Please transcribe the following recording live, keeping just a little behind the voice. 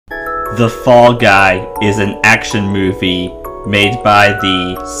The Fall Guy is an action movie made by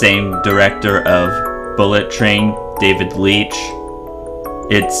the same director of Bullet Train, David Leitch.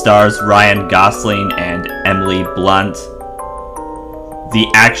 It stars Ryan Gosling and Emily Blunt. The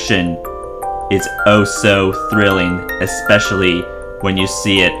action is oh so thrilling, especially when you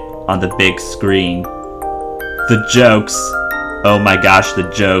see it on the big screen. The jokes, oh my gosh, the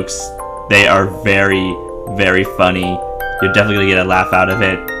jokes, they are very, very funny. You're definitely gonna get a laugh out of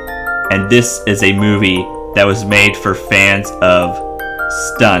it. And this is a movie that was made for fans of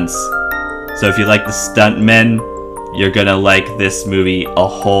stunts. So if you like the stuntmen, you're gonna like this movie a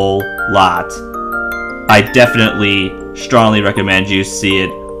whole lot. I definitely strongly recommend you see it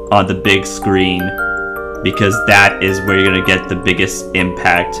on the big screen, because that is where you're gonna get the biggest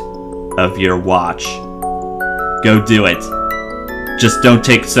impact of your watch. Go do it. Just don't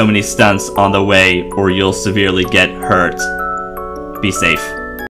take so many stunts on the way or you'll severely get hurt. Be safe.